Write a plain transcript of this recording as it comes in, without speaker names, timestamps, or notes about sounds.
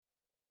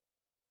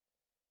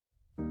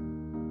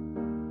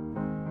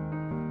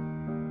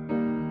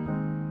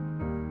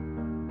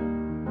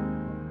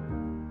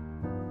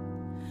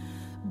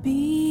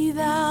Be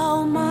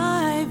thou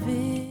my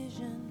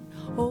vision.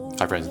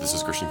 Hi friends, this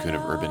is Christian Kuhn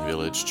of Urban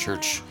Village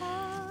Church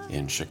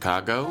in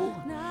Chicago.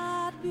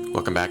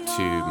 Welcome back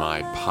to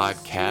my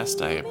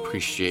podcast. I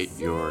appreciate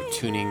your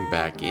tuning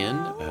back in.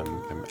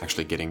 I'm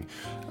actually getting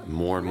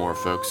more and more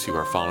folks who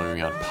are following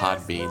me on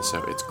Podbean,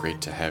 so it's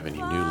great to have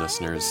any new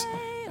listeners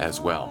as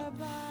well.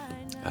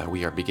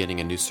 We are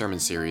beginning a new sermon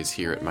series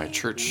here at my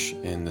church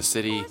in the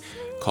city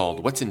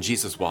called What's in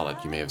Jesus'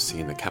 Wallet? You may have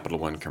seen the Capital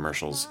One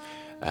commercials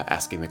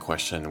asking the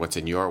question, what's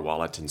in your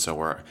wallet? And so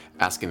we're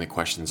asking the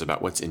questions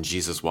about what's in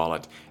Jesus'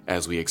 wallet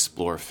as we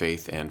explore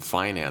faith and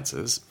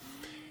finances.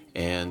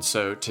 And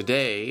so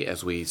today,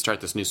 as we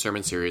start this new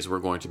sermon series, we're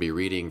going to be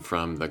reading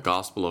from the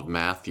Gospel of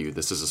Matthew.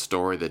 This is a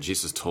story that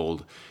Jesus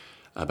told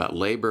about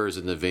laborers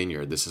in the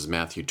vineyard. This is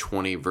Matthew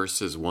 20,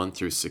 verses 1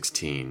 through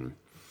 16.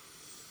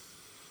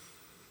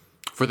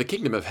 For the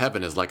kingdom of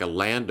heaven is like a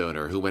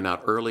landowner who went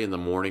out early in the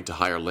morning to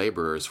hire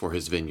laborers for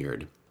his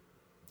vineyard.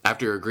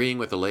 After agreeing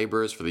with the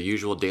laborers for the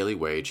usual daily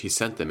wage, he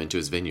sent them into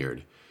his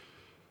vineyard.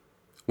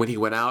 When he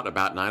went out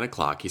about 9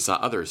 o'clock, he saw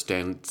others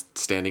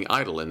standing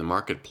idle in the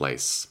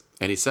marketplace.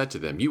 And he said to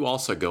them, "You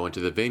also go into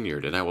the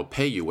vineyard, and I will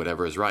pay you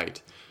whatever is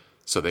right."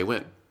 So they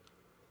went.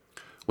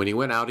 When he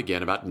went out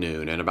again about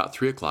noon, and about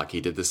 3 o'clock he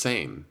did the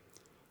same.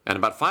 And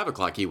about 5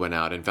 o'clock he went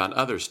out and found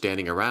others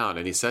standing around,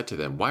 and he said to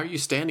them, "Why are you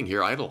standing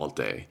here idle all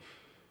day?"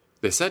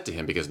 They said to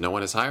him, "Because no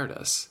one has hired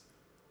us."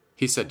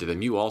 He said to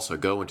them, "You also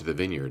go into the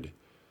vineyard."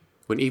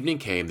 When evening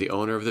came, the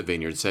owner of the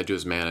vineyard said to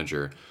his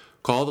manager,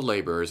 "Call the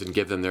laborers and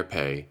give them their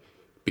pay,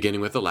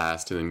 beginning with the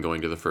last and then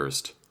going to the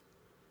first."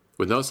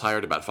 When those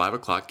hired about 5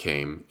 o'clock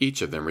came,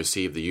 each of them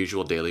received the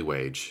usual daily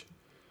wage.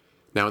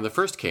 Now when the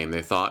first came,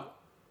 they thought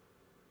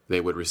they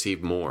would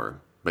receive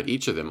more, but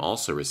each of them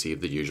also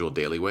received the usual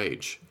daily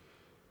wage.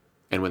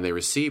 And when they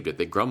received it,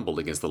 they grumbled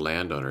against the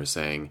landowner,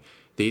 saying,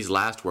 "These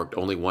last worked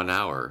only 1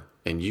 hour,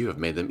 and you have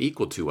made them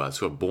equal to us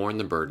who have borne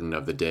the burden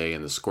of the day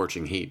and the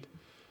scorching heat."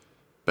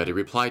 But he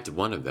replied to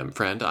one of them,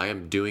 "Friend, I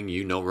am doing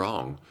you no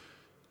wrong.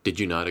 Did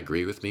you not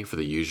agree with me for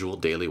the usual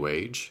daily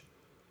wage?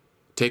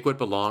 Take what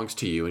belongs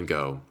to you and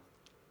go.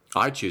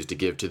 I choose to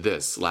give to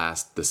this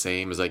last the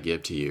same as I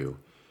give to you.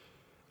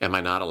 Am I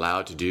not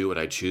allowed to do what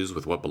I choose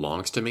with what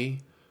belongs to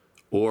me?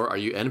 Or are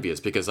you envious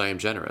because I am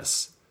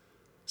generous?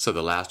 So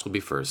the last will be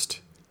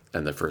first,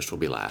 and the first will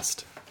be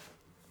last."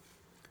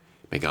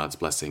 May God's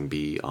blessing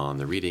be on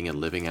the reading and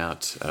living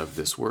out of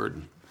this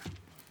word.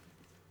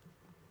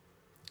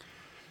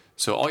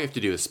 So all you have to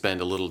do is spend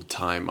a little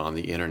time on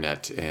the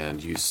internet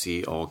and you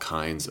see all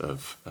kinds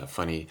of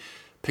funny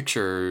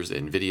pictures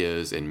and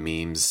videos and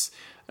memes.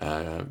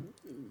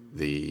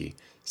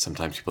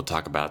 Sometimes people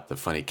talk about the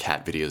funny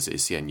cat videos that you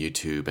see on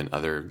YouTube and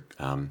other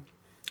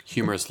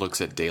humorous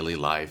looks at daily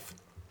life.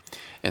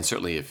 And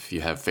certainly if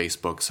you have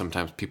Facebook,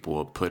 sometimes people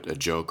will put a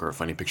joke or a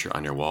funny picture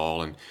on your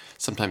wall, and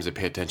sometimes I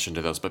pay attention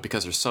to those. But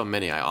because there's so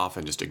many, I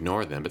often just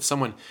ignore them. But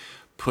someone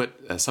put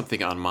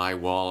something on my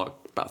wall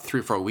about 3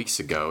 or 4 weeks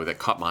ago that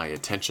caught my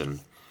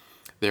attention.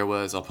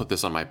 I'll put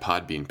this on my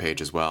Podbean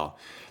page as well.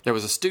 There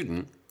was a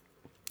student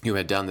who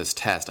had done this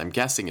test. I'm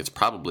guessing it's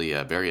probably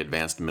a very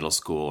advanced middle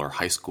school or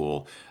high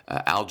school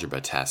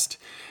algebra test.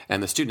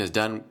 And the student has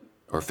done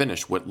or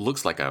finished what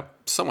looks like a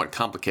somewhat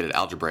complicated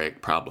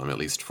algebraic problem, at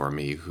least for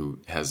me, who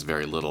has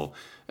very little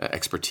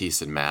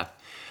expertise in math.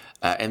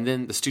 And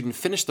then the student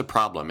finished the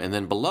problem, and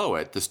then below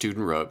it, the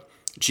student wrote,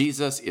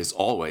 "Jesus is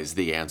always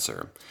the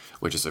answer,"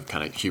 which is a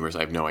kind of humorous.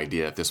 I have no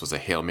idea if this was a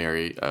Hail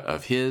Mary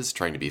of his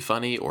trying to be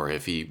funny or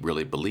if he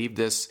really believed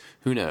this.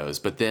 Who knows?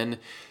 But then,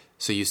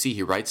 so you see,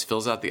 he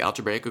fills out the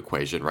algebraic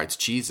equation, writes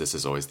 "Jesus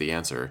is always the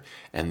answer,"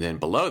 and then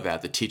below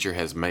that, the teacher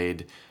has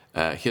made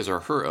his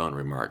or her own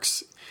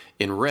remarks.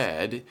 In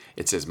red,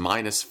 it says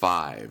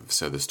 -5,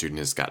 so the student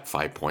has got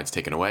 5 points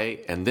taken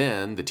away, and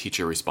then the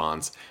teacher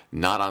responds,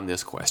 "Not on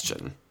this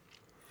question."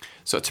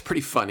 So it's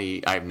pretty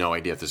funny. I have no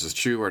idea if this is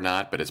true or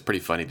not, but it's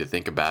pretty funny to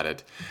think about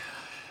it.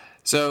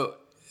 So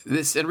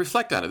and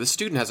reflect on it. The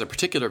student has a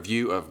particular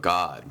view of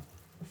God.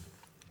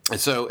 And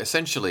so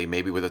essentially,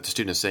 maybe what the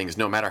student is saying is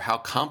no matter how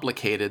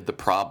complicated the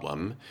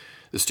problem,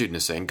 the student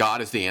is saying,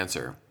 God is the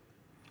answer.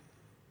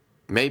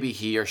 Maybe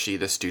he or she,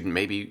 the student,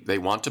 maybe they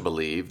want to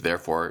believe,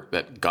 therefore,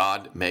 that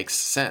God makes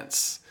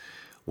sense.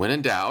 When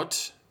in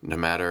doubt, no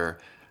matter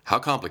how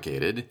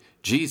complicated,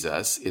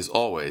 Jesus is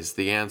always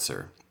the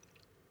answer.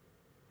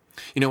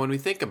 You know, when we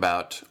think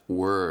about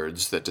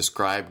words that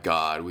describe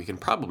God, we can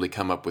probably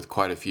come up with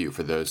quite a few.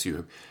 For those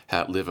who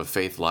live a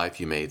faith life,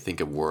 you may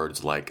think of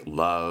words like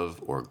love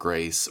or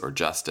grace or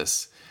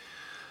justice.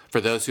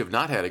 For those who have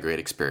not had a great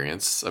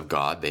experience of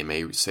God, they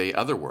may say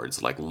other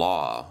words like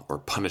law or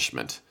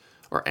punishment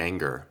or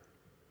anger.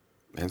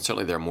 And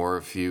certainly there are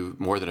more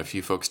than a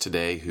few folks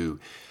today who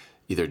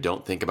either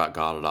don't think about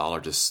God at all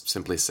or just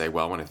simply say,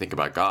 well, when I think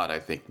about God, I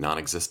think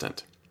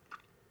non-existent.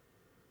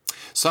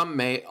 Some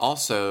may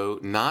also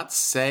not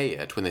say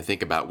it when they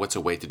think about what's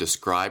a way to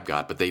describe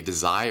God, but they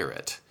desire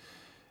it.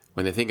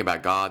 When they think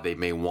about God, they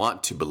may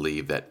want to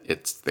believe that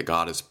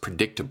God is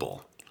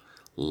predictable,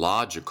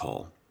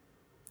 logical,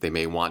 They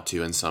may want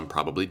to, and some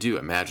probably do,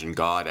 imagine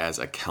God as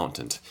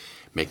accountant,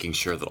 making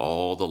sure that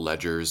all the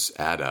ledgers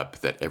add up,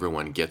 that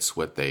everyone gets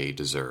what they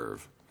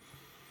deserve.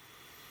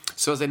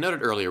 So as I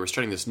noted earlier, we're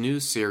starting this new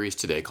series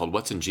today called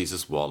What's in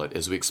Jesus' Wallet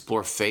as we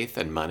explore faith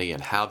and money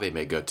and how they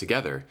may go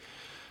together.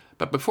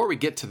 But before we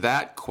get to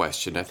that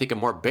question, I think a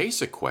more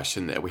basic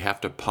question that we have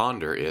to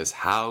ponder is,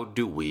 how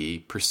do we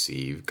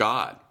perceive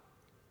God?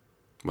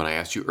 When I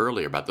asked you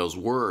earlier about those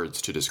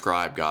words to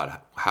describe God,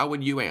 how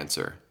would you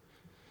answer?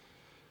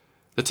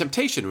 The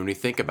temptation when we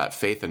think about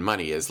faith and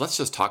money is, let's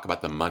just talk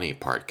about the money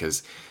part,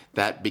 because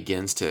that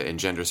begins to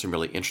engender some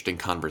really interesting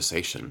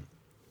conversation.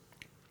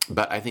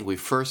 But I think we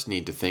first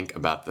need to think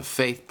about the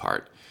faith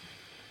part,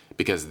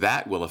 because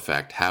that will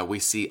affect how we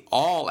see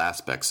all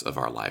aspects of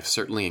our life,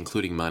 certainly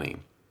including money.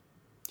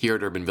 Here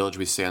at Urban Village,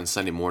 we say on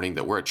Sunday morning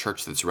that we're a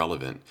church that's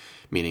relevant,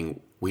 meaning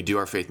we do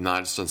our faith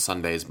not just on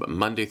Sundays, but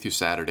Monday through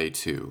Saturday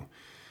too.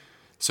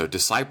 So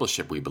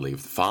discipleship, we believe,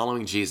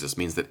 following Jesus,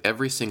 means that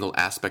every single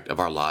aspect of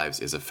our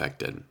lives is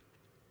affected.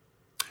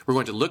 We're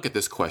going to look at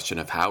this question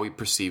of how we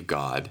perceive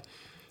God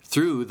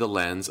through the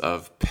lens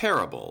of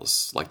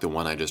parables, like the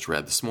one I just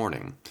read this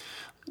morning.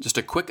 Just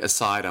a quick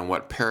aside on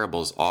what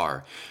parables are.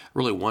 A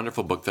really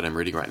wonderful book that I'm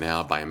reading right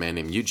now by a man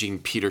named Eugene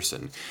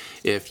Peterson.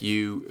 If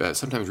you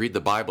sometimes read the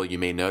Bible, you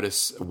may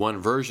notice one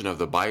version of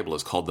the Bible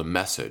is called The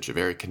Message, a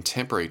very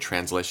contemporary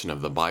translation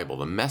of the Bible.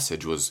 The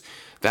Message was,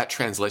 that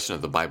translation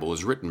of the Bible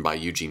was written by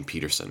Eugene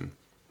Peterson.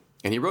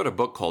 And he wrote a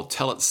book called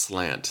Tell It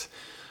Slant,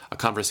 a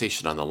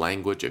conversation on the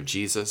language of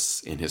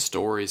Jesus in his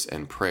stories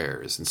and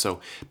prayers. And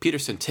so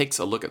Peterson takes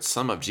a look at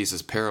some of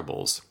Jesus'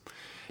 parables.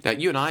 Now,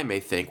 you and I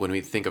may think, when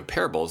we think of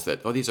parables,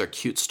 that, these are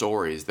cute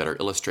stories that are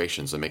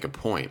illustrations that make a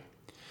point.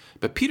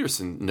 But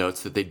Peterson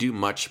notes that they do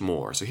much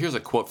more. So here's a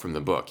quote from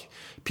the book.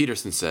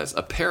 Peterson says,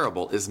 "A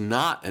parable is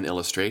not an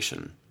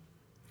illustration.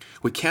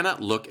 We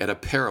cannot look at a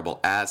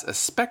parable as a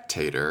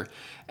spectator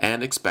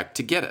and expect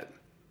to get it.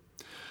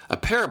 A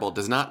parable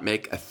does not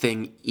make a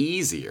thing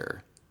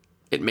easier.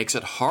 It makes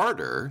it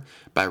harder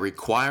by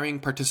requiring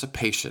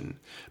participation,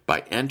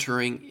 by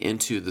entering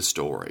into the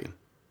story."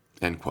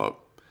 End quote.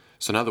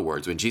 So in other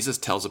words, when Jesus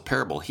tells a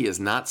parable, he is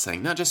not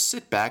saying, "No, just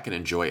sit back and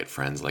enjoy it,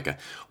 friends," like a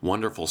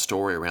wonderful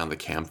story around the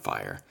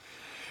campfire.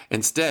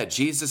 Instead,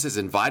 Jesus is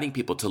inviting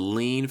people to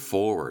lean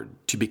forward,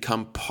 to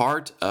become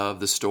part of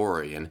the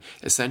story, and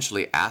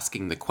essentially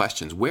asking the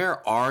questions,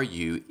 where are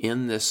you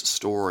in this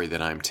story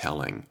that I'm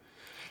telling?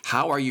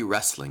 How are you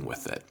wrestling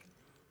with it?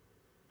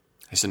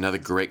 There's another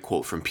great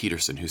quote from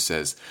Peterson who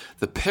says,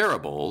 "The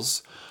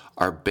parables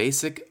are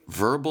basic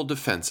verbal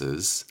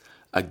defenses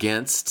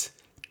against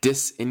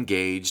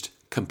disengaged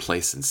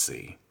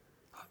complacency."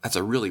 That's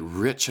a really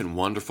rich and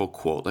wonderful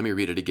quote. Let me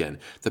read it again.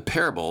 "The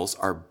parables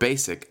are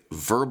basic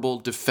verbal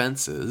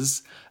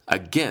defenses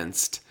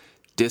against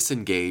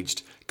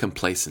disengaged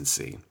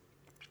complacency."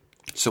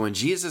 So when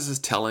Jesus is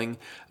telling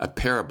a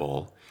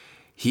parable,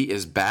 he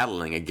is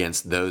battling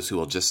against those who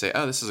will just say,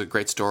 "Oh, this is a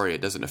great story.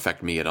 It doesn't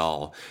affect me at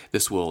all.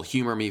 This will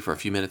humor me for a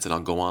few minutes and I'll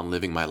go on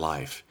living my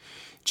life."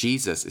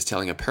 Jesus is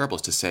telling a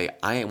parables to say,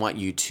 I want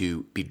you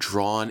to be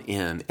drawn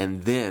in,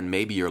 and then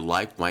maybe your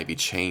life might be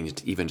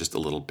changed even just a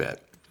little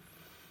bit.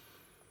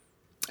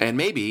 And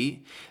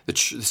maybe the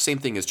same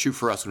thing is true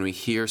for us when we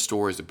hear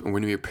stories,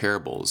 when we hear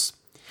parables.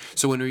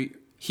 So when we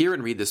hear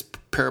and read this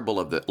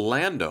parable of the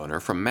landowner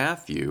from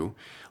Matthew,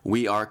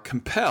 we are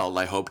compelled,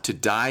 I hope, to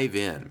dive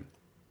in.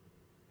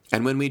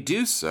 And when we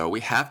do so, we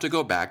have to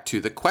go back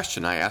to the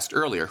question I asked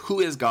earlier: who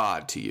is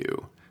God to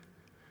you?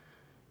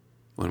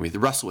 When we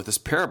wrestle with this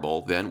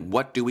parable, then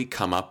what do we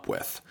come up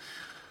with?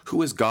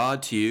 Who is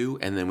God to you?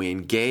 And then we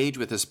engage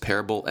with this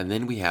parable, and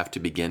then we have to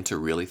begin to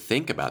really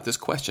think about this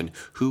question: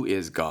 who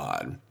is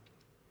God?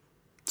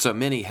 So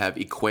many have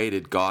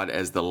equated God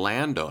as the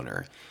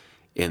landowner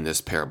in this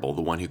parable,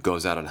 the one who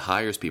goes out and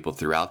hires people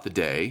throughout the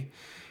day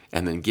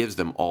and then gives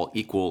them all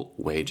equal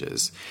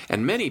wages.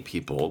 And many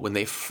people, when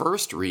they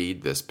first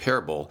read this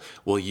parable,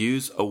 will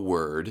use a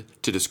word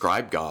to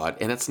describe God,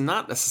 and it's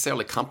not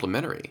necessarily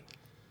complimentary.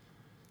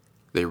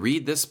 They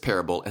read this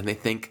parable and they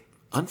think,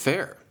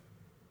 unfair.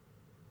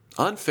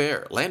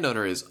 Unfair.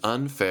 Landowner is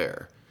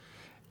unfair.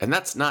 And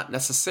that's not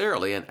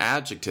necessarily an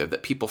adjective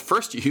that people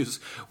first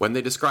use when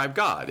they describe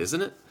God,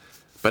 isn't it?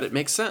 But it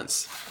makes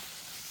sense.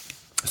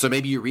 So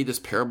maybe you read this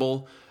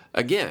parable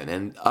again,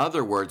 and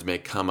other words may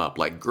come up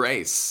like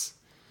grace.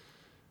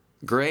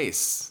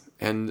 Grace.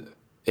 And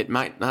it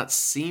might not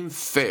seem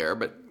fair,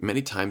 but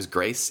many times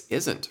grace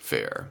isn't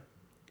fair.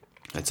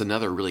 That's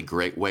another really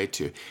great way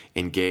to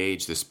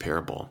engage this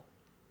parable.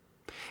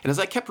 And as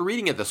I kept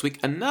reading it this week,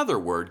 another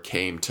word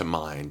came to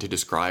mind to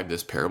describe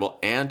this parable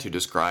and to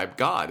describe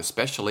God,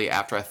 especially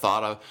after I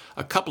thought of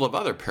a couple of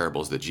other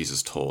parables that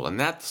Jesus told, and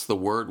that's the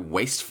word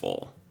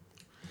wasteful.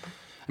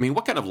 I mean,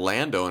 what kind of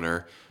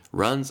landowner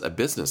runs a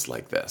business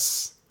like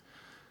this?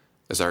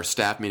 As our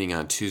staff meeting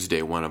on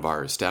Tuesday, one of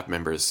our staff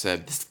members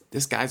said,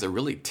 this guy's a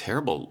really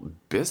terrible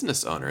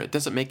business owner. It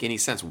doesn't make any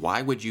sense.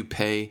 Why would you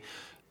pay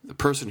the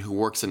person who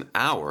works an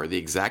hour the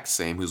exact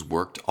same who's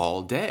worked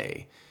all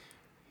day?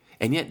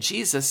 And yet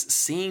Jesus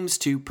seems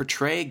to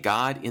portray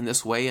God in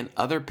this way in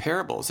other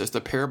parables. There's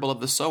the parable of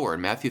the sower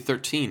in Matthew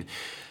 13.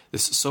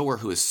 This sower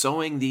who is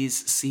sowing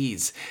these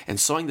seeds and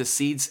sowing the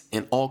seeds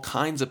in all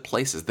kinds of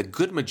places. The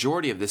good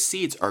majority of the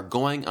seeds are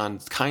going on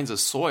kinds of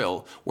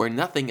soil where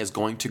nothing is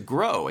going to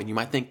grow. And you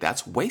might think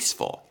that's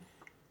wasteful.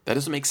 That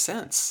doesn't make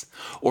sense.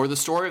 Or the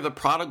story of the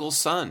prodigal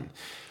son.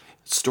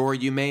 Story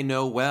you may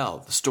know well.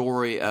 The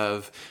story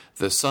of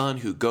the son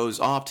who goes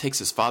off, takes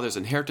his father's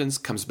inheritance,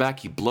 comes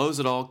back, he blows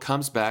it all,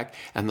 comes back,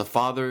 and the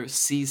father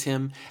sees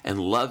him and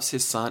loves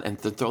his son and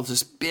throws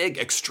this big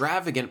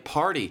extravagant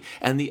party.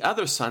 And the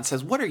other son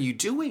says, "What are you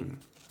doing?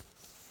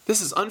 This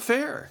is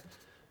unfair.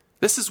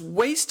 This is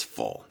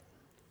wasteful."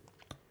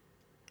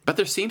 But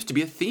there seems to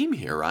be a theme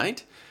here,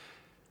 right?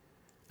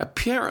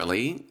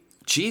 Apparently,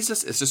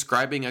 Jesus is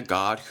describing a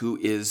God who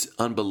is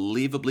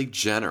unbelievably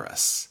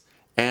generous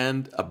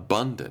and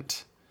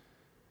abundant.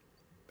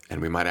 And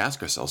we might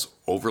ask ourselves,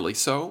 overly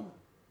so?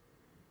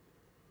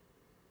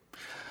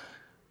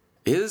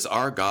 Is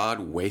our God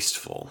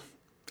wasteful?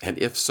 And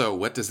if so,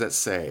 what does that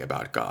say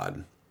about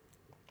God?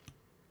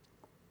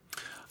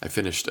 I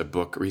finished a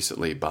book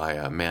recently by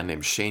a man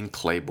named Shane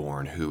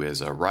Claiborne, who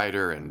is a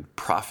writer and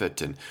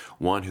prophet and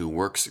one who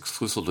works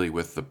exclusively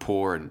with the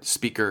poor and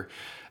speaker.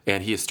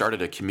 And he has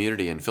started a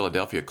community in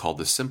Philadelphia called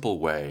The Simple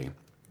Way.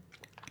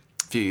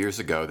 A few years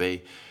ago,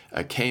 they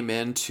came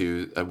in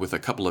with a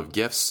couple of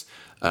gifts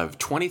of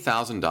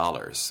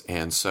 $20,000.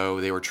 And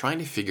so they were trying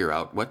to figure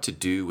out what to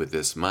do with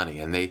this money.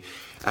 And they,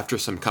 after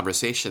some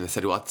conversation, they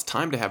said, well, it's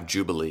time to have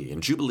Jubilee.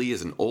 And Jubilee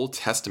is an Old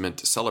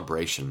Testament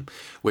celebration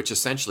which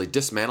essentially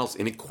dismantles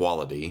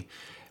inequality,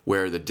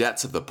 where the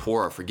debts of the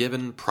poor are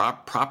forgiven,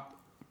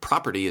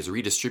 property is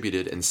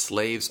redistributed, and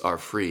slaves are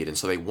freed. And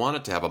so they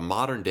wanted to have a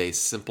modern day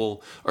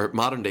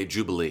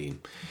Jubilee.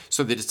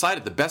 So they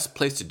decided the best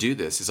place to do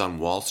this is on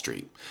Wall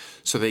Street.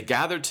 So they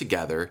gathered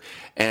together,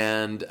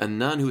 and a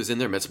nun who was in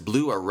their midst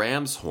blew a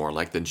ram's horn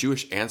like the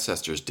Jewish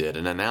ancestors did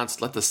and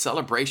announced, "Let the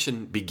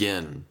celebration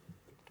begin."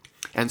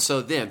 And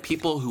so then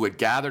people who had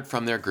gathered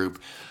from their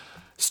group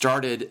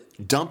started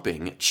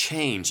dumping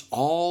change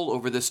all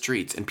over the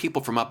streets, and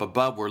people from up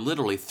above were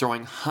literally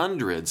throwing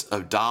hundreds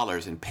of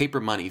dollars in paper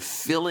money,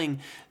 filling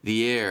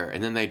the air.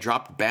 And then they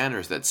dropped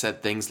banners that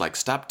said things like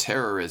 "Stop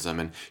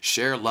terrorism" and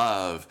 "Share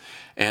love,"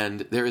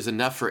 and "There is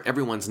enough for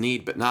everyone's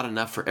need, but not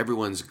enough for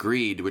everyone's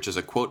greed," which is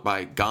a quote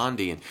by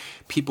Gandhi. And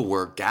people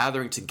were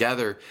gathering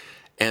together,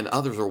 and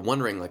others were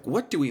wondering, like,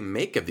 what do we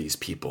make of these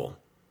people?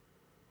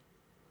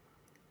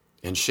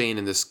 And Shane,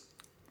 in this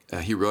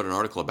he wrote an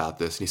article about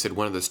this, and he said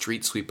one of the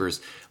street sweepers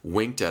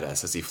winked at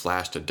us as he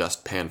flashed a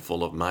dustpan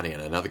full of money,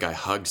 and another guy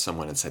hugged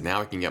someone and said,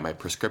 "Now I can get my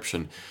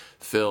prescription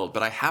filled."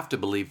 But I have to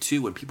believe,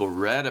 too, when people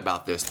read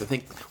about this, to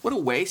think, what a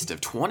waste of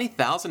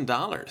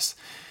 $20,000.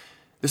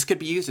 This could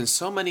be used in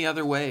so many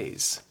other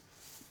ways.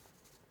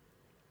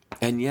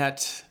 And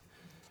yet,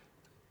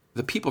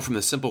 the people from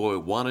the Simple Way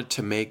wanted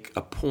to make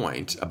a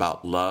point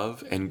about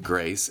love and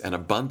grace and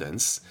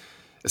abundance,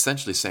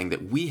 essentially saying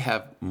that we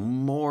have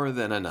more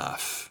than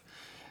enough.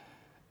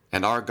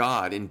 And our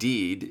God,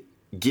 indeed,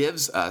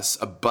 gives us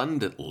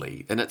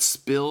abundantly, and it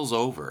spills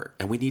over.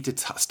 And we need to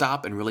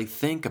stop and really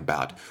think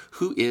about,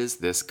 who is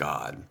this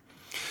God?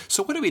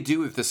 So what do we do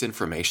with this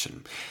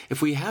information?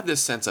 If we have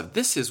this sense of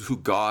this is who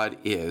God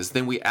is,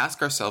 then we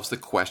ask ourselves the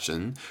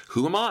question,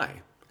 who am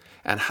I?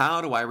 And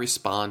how do I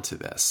respond to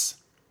this?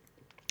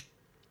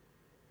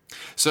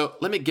 So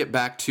let me get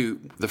back to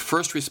the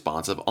first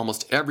response of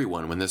almost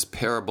everyone when this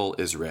parable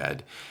is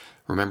read.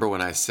 Remember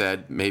when I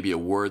said maybe a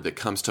word that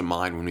comes to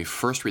mind when we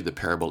first read the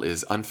parable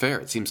is unfair.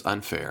 It seems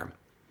unfair.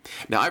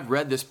 Now, I've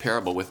read this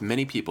parable with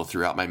many people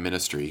throughout my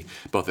ministry,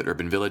 both at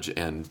Urban Village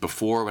and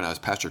before when I was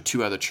pastor of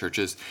 2 other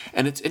churches,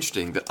 and it's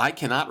interesting that I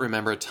cannot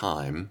remember a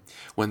time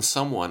when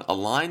someone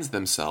aligns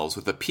themselves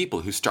with the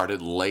people who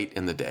started late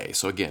in the day.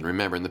 So again,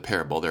 remember in the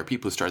parable, there are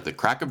people who start at the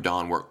crack of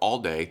dawn, work all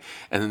day,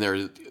 and then there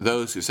are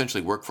those who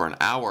essentially work for an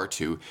hour or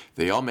two.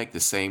 They all make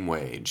the same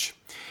wage.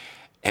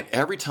 And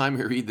every time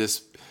we read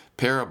this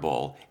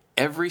parable,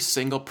 every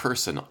single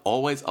person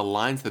always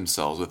aligns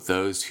themselves with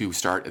those who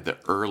start at the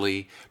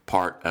early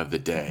part of the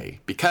day,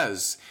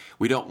 because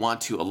we don't want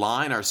to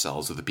align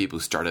ourselves with the people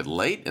who started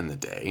late in the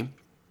day.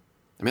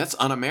 I mean, that's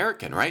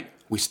un-American, right?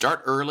 We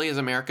start early as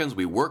Americans.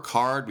 We work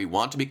hard. We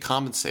want to be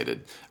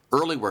compensated.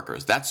 Early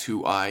workers, that's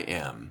who I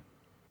am.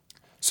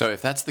 So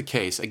if that's the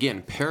case,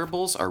 again,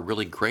 parables are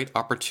really great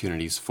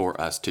opportunities for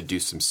us to do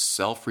some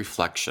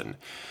self-reflection.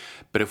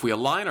 But if we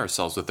align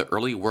ourselves with the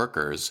early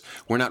workers,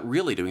 we're not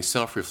really doing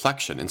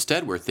self-reflection.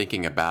 Instead, we're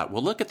thinking about,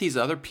 well, look at these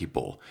other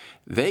people.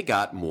 They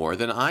got more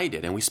than I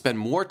did. And we spend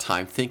more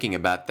time thinking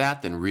about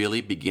that than really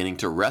beginning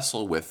to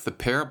wrestle with the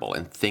parable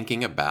and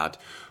thinking about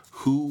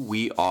who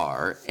we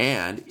are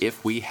and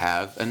if we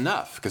have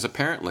enough. Because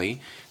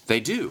apparently they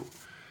do.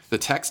 The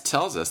text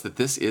tells us that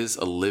this is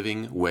a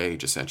living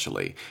wage,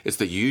 essentially. It's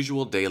the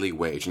usual daily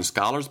wage. And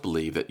scholars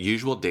believe that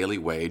usual daily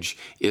wage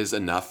is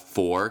enough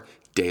for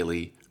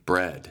daily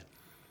bread.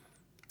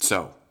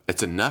 So,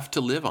 it's enough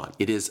to live on.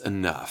 It is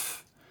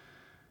enough.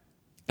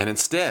 And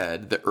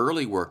instead, the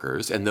early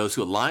workers and those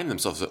who align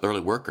themselves with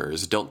early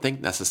workers don't think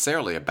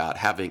necessarily about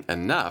having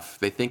enough.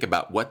 They think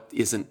about what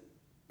isn't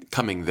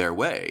coming their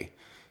way.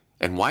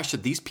 And why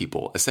should these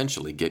people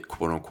essentially get,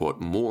 quote unquote,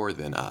 more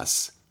than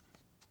us?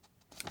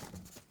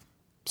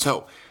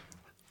 So,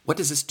 what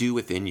does this do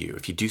within you?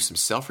 If you do some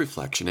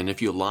self-reflection and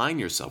if you align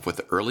yourself with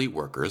the early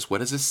workers,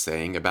 what is this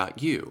saying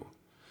about you?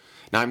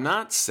 Now, I'm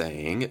not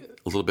saying, a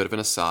little bit of an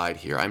aside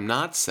here, I'm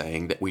not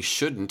saying that we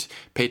shouldn't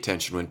pay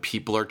attention when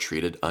people are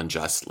treated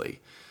unjustly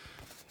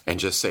and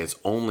just say it's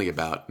only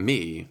about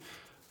me,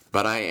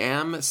 but I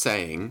am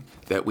saying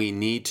that we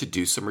need to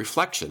do some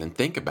reflection and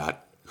think about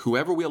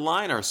whoever we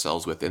align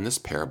ourselves with in this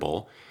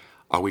parable.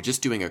 Are we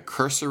just doing a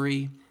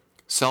cursory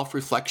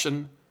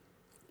self-reflection,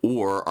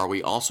 or are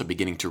we also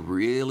beginning to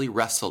really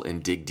wrestle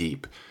and dig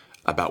deep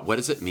about what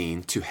does it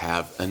mean to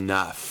have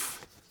enough?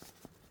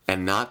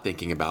 And not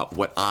thinking about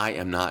what I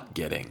am not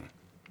getting.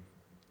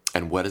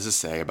 And what does it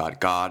say about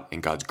God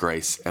and God's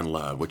grace and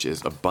love, which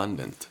is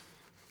abundant.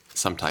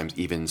 Sometimes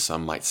even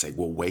some might say,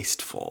 well,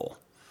 wasteful.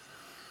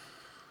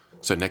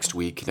 So next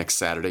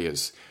Saturday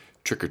is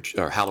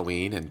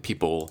Halloween, and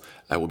people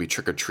will be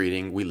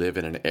trick-or-treating. We live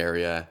in an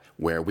area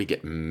where we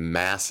get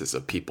masses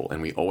of people,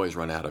 and we always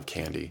run out of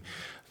candy.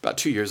 About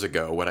 2 years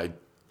ago,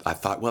 I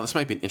thought, well, this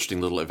might be an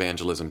interesting little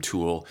evangelism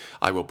tool.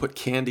 I will put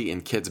candy in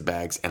kids'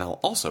 bags, and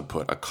I'll also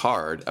put a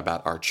card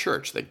about our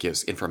church that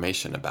gives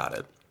information about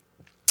it.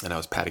 And I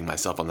was patting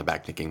myself on the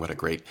back thinking what a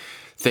great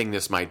thing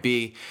this might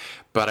be.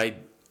 But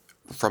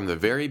from the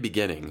very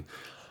beginning,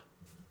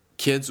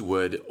 kids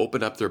would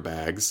open up their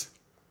bags,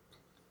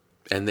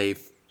 and they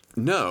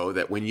know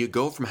that when you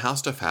go from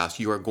house to house,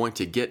 you are going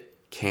to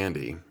get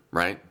candy,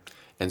 right?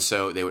 And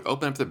so they would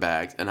open up the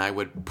bags, and I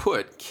would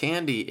put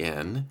candy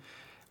in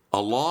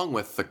along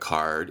with the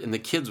card, and the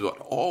kids would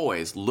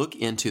always look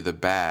into the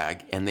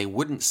bag, and they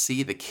wouldn't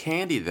see the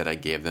candy that I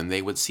gave them.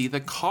 They would see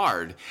the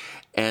card,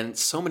 and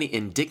so many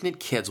indignant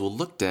kids will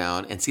look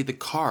down and see the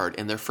card,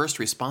 and their first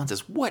response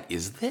is, what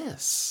is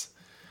this?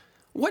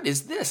 What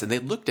is this? And they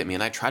looked at me,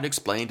 and I tried to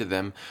explain to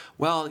them,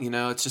 well,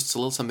 it's just a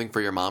little something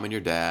for your mom and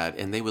your dad,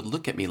 and they would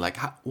look at me like,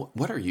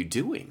 what are you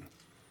doing?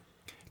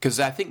 Because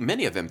I think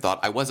many of them thought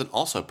I wasn't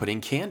also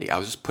putting candy. I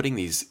was just putting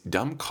these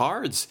dumb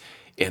cards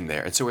in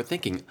there. And so we're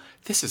thinking,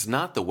 this is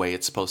not the way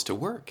it's supposed to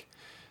work.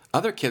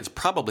 Other kids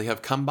probably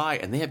have come by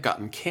and they have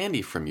gotten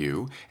candy from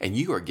you, and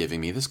you are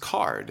giving me this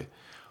card.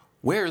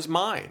 Where's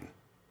mine?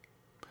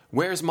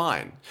 Where's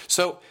mine?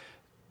 So,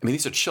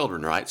 these are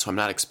children, right? So I'm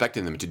not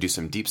expecting them to do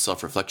some deep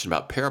self-reflection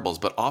about parables,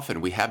 but often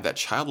we have that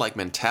childlike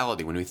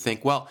mentality when we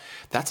think, well,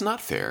 that's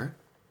not fair.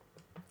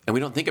 And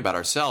we don't think about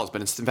ourselves, but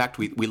in fact,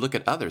 we look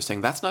at others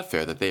saying that's not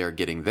fair that they are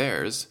getting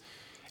theirs,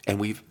 and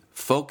we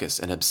focus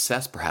and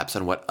obsess perhaps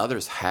on what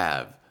others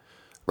have,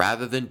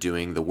 rather than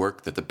doing the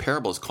work that the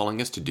parable is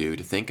calling us to do,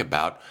 to think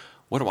about,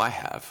 what do I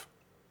have?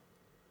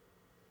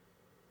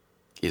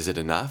 Is it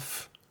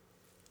enough?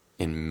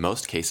 In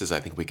most cases, I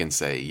think we can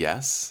say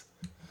yes.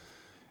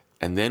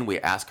 And then we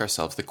ask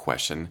ourselves the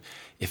question,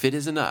 if it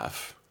is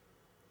enough,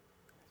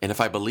 and if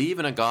I believe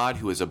in a God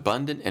who is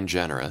abundant and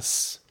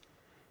generous,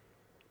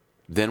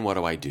 then what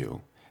do I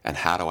do? And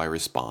how do I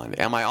respond?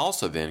 Am I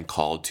also then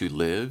called to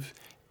live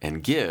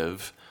and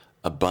give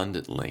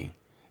abundantly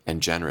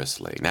and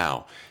generously?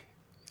 Now,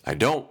 I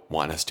don't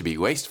want us to be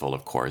wasteful,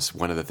 of course.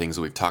 One of the things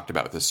that we've talked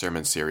about with the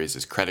sermon series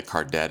is credit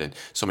card debt, and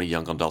so many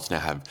young adults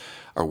now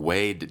are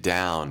weighed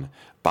down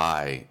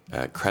by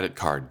credit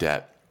card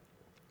debt.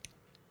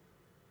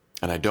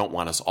 And I don't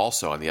want us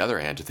also, on the other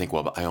hand, to think,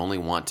 well, I only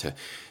want to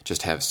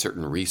just have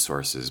certain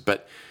resources.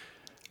 But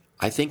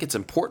I think it's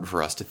important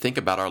for us to think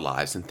about our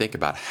lives and think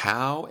about,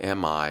 how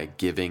am I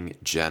giving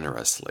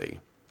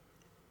generously,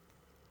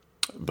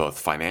 both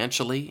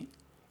financially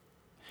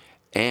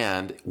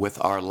and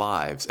with our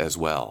lives as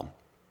well.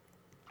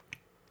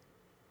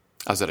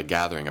 I was at a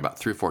gathering about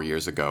 3 or 4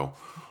 years ago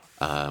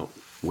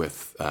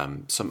with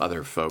some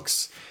other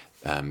folks.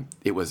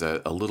 It was a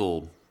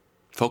little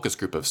focus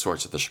group of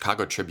sorts at the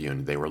Chicago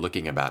Tribune. They were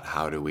looking about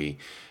how do we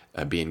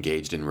be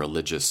engaged in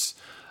religious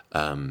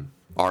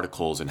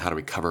articles and how do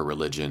we cover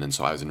religion. And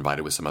so I was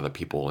invited with some other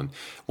people. And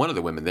one of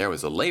the women there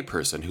was a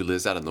layperson who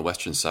lives out in the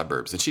western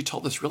suburbs. And she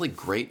told this really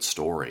great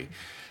story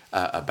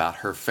about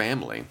her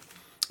family.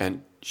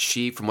 And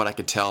she, from what I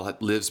could tell,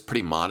 lives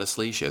pretty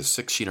modestly. She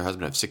and her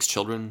husband have 6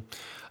 children.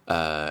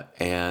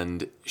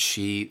 And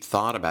she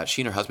and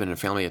her husband and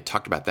family had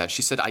talked about that.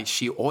 She said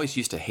she always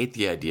used to hate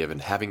the idea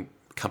of having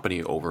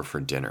company over for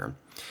dinner.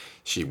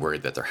 She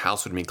worried that their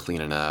house wouldn't be clean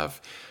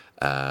enough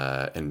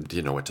and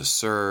didn't know what to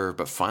serve.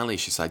 But finally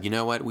she said, you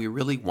know what, we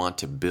really want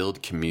to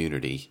build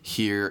community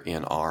here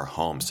in our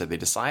home. So they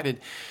decided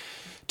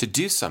to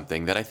do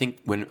something that I think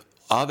when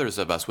others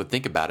of us would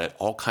think about it,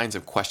 all kinds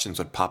of questions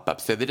would pop up.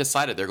 So they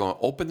decided they're going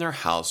to open their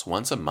house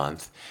once a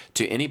month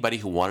to anybody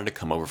who wanted to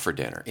come over for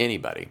dinner.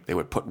 Anybody. They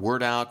would put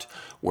word out,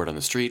 word on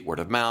the street, word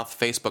of mouth,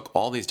 Facebook,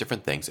 all these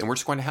different things. And we're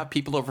just going to have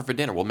people over for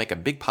dinner. We'll make a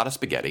big pot of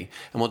spaghetti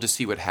and we'll just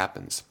see what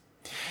happens.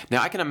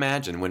 Now, I can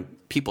imagine when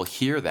people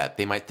hear that,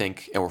 they might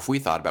think, or if we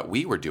thought about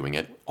we were doing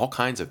it, all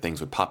kinds of things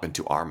would pop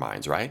into our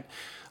minds, right?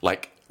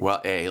 Like,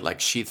 well, A, like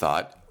she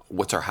thought,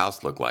 what's our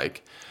house look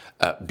like?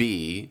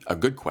 B, a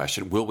good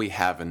question, will we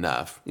have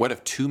enough? What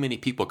if too many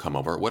people come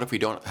over? What if we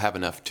don't have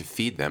enough to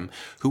feed them?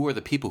 Who are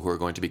the people who are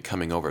going to be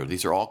coming over?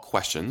 These are all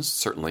questions,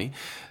 certainly,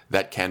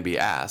 that can be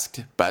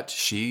asked, but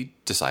she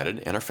decided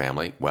and her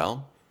family,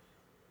 well,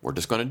 we're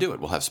just going to do it.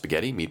 We'll have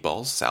spaghetti,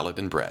 meatballs, salad,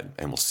 and bread,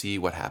 and we'll see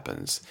what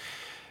happens.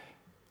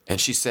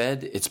 And she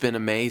said, it's been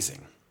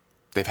amazing.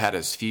 They've had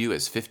as few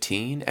as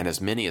 15 and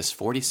as many as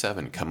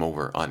 47 come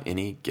over on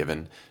any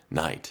given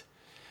night.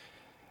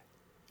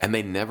 And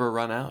they never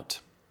run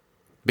out.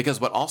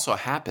 Because what also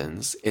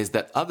happens is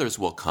that others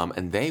will come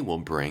and they will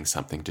bring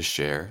something to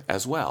share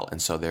as well.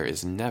 And so there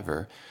is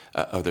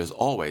there's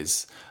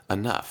always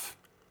enough.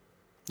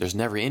 There's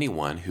never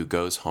anyone who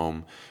goes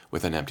home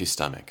with an empty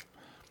stomach.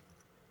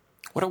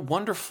 What a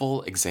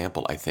wonderful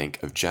example, I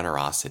think, of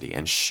generosity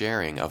and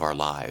sharing of our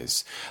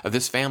lives. Of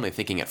this family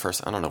thinking at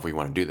first, I don't know if we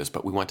want to do this,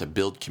 but we want to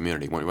build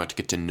community. We want to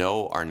get to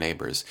know our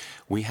neighbors.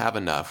 We have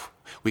enough.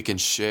 We can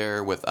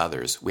share with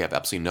others. We have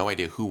absolutely no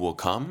idea who will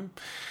come.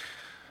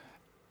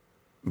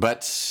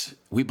 But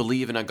we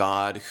believe in a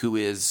God who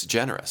is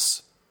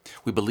generous.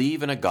 We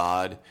believe in a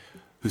God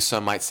who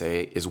some might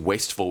say is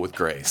wasteful with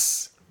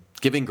grace,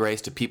 giving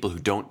grace to people who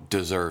don't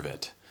deserve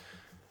it.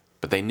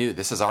 But they knew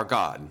this is our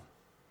God,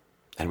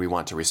 and we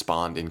want to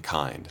respond in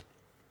kind.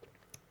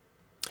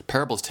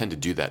 Parables tend to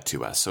do that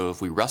to us. So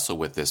if we wrestle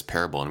with this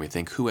parable and we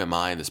think, who am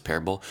I in this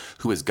parable?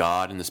 Who is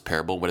God in this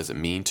parable? What does it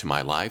mean to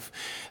my life?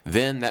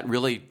 Then that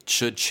really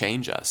should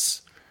change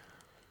us.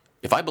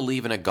 If I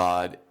believe in a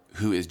God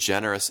who is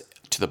generous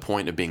to the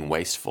point of being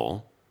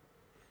wasteful,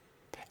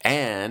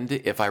 and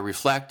if I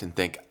reflect and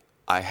think,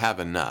 I have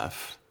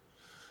enough,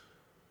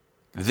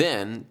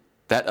 then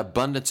that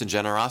abundance and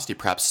generosity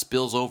perhaps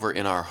spills over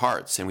in our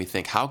hearts, and we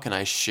think, how can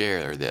I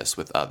share this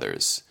with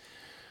others?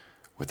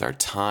 With our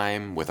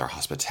time, with our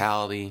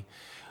hospitality.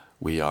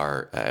 We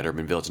are at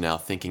Urban Village now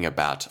thinking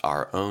about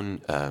our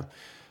own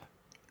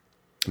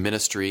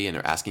ministry and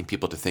are asking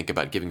people to think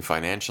about giving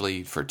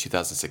financially for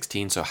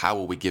 2016. So how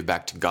will we give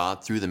back to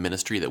God through the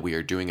ministry that we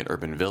are doing at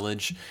Urban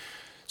Village?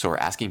 So we're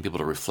asking people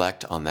to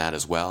reflect on that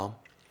as well.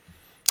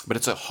 But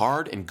it's a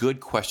hard and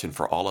good question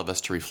for all of us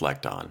to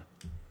reflect on.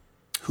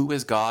 Who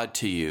is God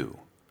to you?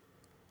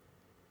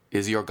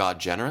 Is your God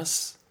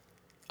generous,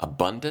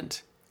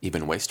 abundant,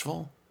 even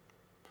wasteful?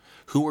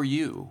 Who are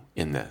you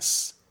in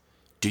this?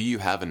 Do you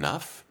have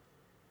enough?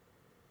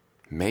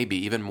 Maybe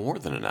even more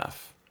than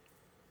enough.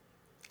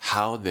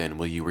 How then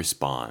will you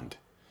respond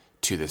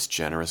to this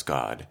generous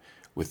God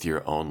with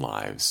your own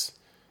lives,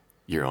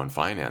 your own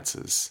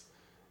finances,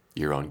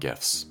 your own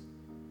gifts?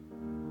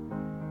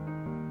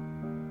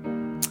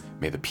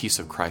 May the peace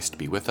of Christ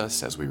be with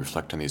us as we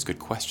reflect on these good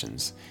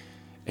questions.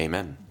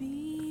 Amen.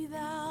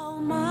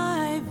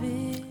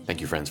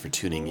 Thank you, friends, for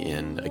tuning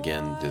in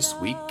again this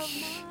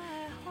week.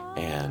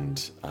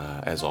 And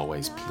as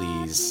always,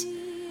 please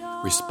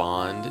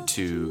respond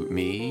to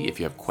me if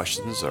you have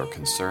questions or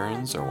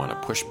concerns or want to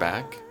push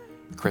back.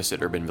 Chris at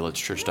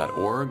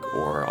urbanvillagechurch.org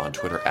or on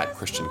Twitter at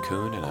Christian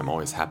Kuhn, and I'm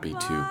always happy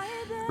to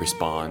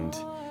respond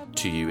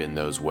to you in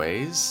those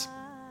ways.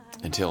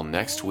 Until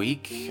next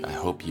week, I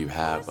hope you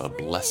have a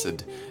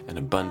blessed and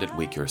abundant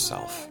week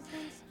yourself,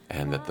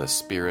 and that the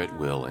Spirit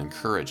will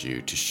encourage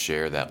you to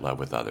share that love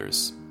with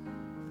others.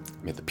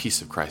 May the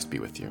peace of Christ be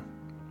with you.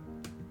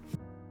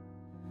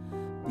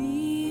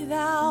 Be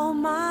thou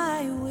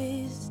my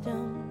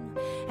wisdom,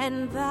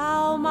 and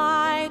thou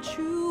my